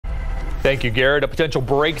Thank you, Garrett. A potential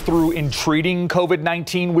breakthrough in treating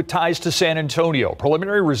COVID-19 with ties to San Antonio.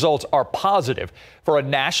 Preliminary results are positive for a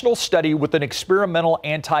national study with an experimental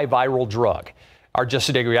antiviral drug. Our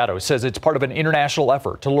Jesse DeGriato says it's part of an international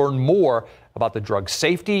effort to learn more about the drug's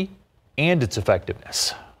safety and its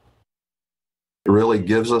effectiveness. It really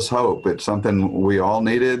gives us hope. It's something we all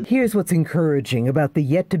needed. Here's what's encouraging about the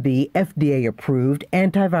yet-to-be FDA-approved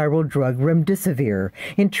antiviral drug remdesivir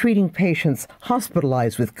in treating patients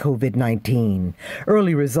hospitalized with COVID-19.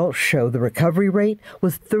 Early results show the recovery rate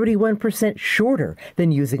was 31% shorter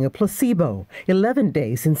than using a placebo, 11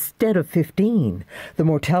 days instead of 15. The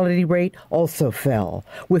mortality rate also fell,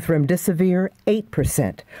 with remdesivir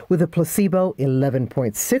 8%, with a placebo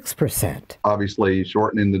 11.6%. Obviously,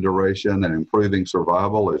 shortening the duration and improving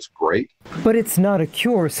survival is great. But it's not a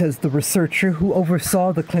cure, says the researcher who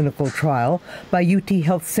oversaw the clinical trial by UT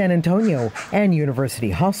Health San Antonio and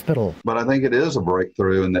University Hospital. But I think it is a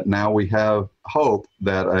breakthrough in that now we have hope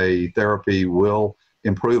that a therapy will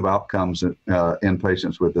improve outcomes in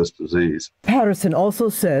patients with this disease. Patterson also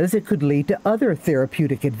says it could lead to other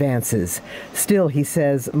therapeutic advances. Still, he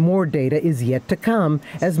says more data is yet to come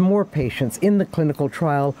as more patients in the clinical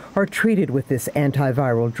trial are treated with this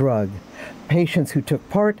antiviral drug. Patients who took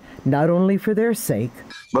part not only for their sake,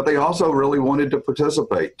 but they also really wanted to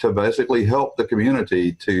participate to basically help the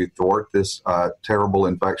community to thwart this terrible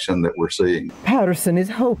infection that we're seeing. Patterson is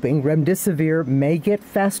hoping remdesivir may get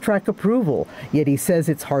fast-track approval, yet he says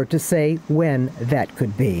it's hard to say when that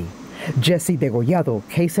could be. Jesse Degollado,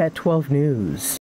 KSAT 12 News.